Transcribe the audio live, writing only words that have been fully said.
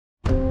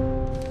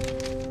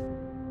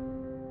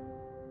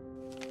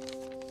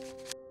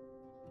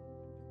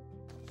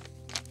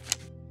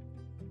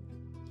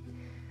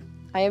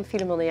I am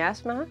Philémonne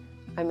Jaasma.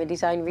 I'm a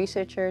design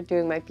researcher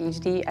doing my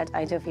PhD at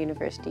Eindhoven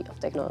University of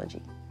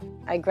Technology.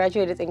 I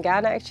graduated in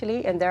Ghana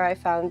actually, and there I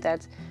found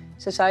that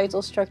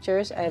societal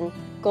structures and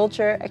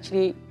culture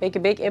actually make a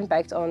big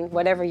impact on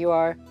whatever you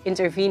are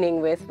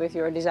intervening with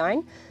your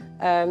design.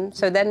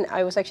 So then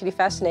I was actually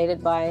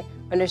fascinated by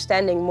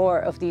understanding more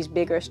of these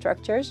bigger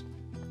structures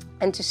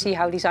and to see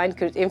how design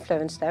could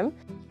influence them.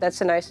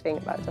 That's a nice thing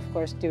about, of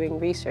course, doing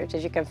research,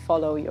 is you can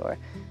follow your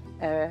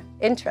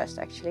interest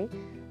actually.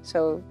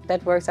 So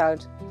that worked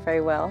out very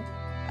well.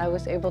 I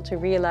was able to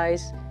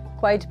realize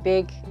quite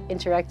big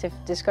interactive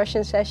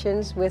discussion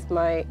sessions with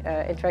my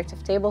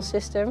interactive table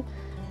system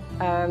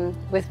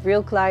with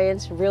real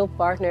clients, real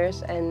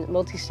partners and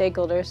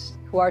multi-stakeholders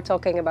who are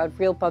talking about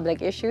real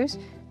public issues,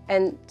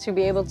 and to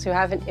be able to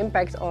have an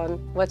impact on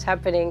what's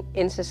happening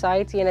in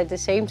society and at the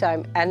same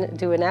time and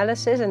do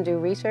analysis and do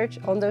research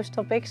on those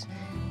topics.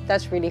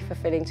 That's really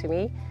fulfilling to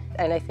me.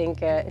 And I think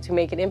to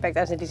make an impact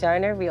as a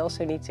designer, we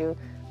also need to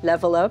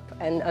level up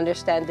and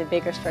understand the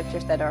bigger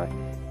structures that are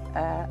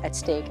at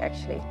stake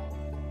actually.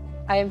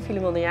 I am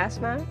Philémonne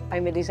Jaasma.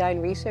 I'm a design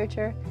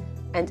researcher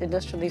and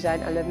industrial design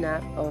alumna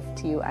of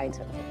TU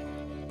Eindhoven.